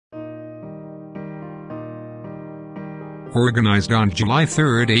Organized on July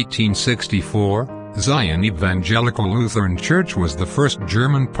 3, 1864, Zion Evangelical Lutheran Church was the first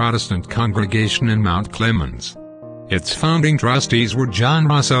German Protestant congregation in Mount Clemens. Its founding trustees were John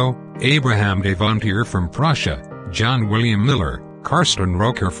Rosso, Abraham Devontier from Prussia, John William Miller, Karsten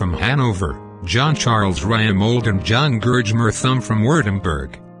Roker from Hanover, John Charles Riemold and John Gergmer Thum from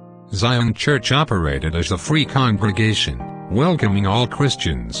Württemberg. Zion Church operated as a free congregation, welcoming all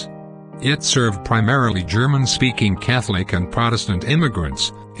Christians. It served primarily German-speaking Catholic and Protestant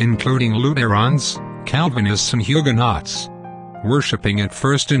immigrants, including Lutherans, Calvinists and Huguenots. Worshipping at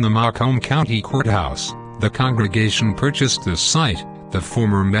first in the Macomb County Courthouse, the congregation purchased this site, the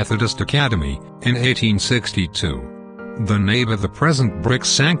former Methodist Academy, in 1862. The nave of the present brick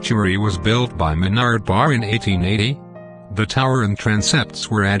sanctuary was built by Minard Barr in 1880. The tower and transepts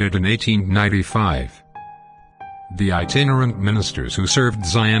were added in 1895. The itinerant ministers who served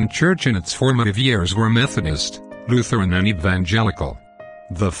Zion Church in its formative years were Methodist, Lutheran and Evangelical.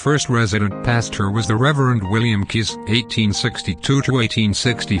 The first resident pastor was the Reverend William Keyes,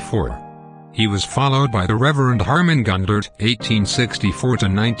 1862–1864. He was followed by the Reverend Harmon Gundert,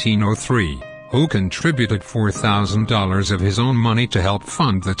 1864–1903, who contributed $4,000 of his own money to help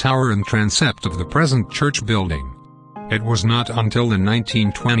fund the tower and transept of the present church building. It was not until the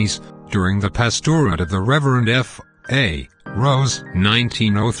 1920s, during the pastorate of the Reverend F.A. Rose,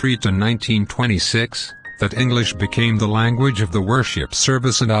 1903–1926, that English became the language of the worship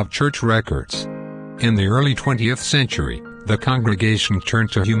service and of church records. In the early 20th century, the congregation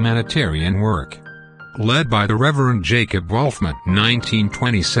turned to humanitarian work. Led by the Reverend Jacob Wolfman,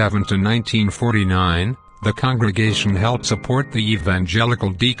 1927–1949, the congregation helped support the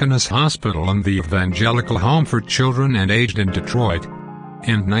Evangelical Deaconess Hospital and the Evangelical Home for Children and Aged in Detroit.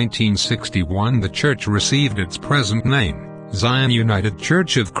 In 1961 the church received its present name, Zion United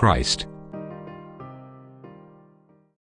Church of Christ.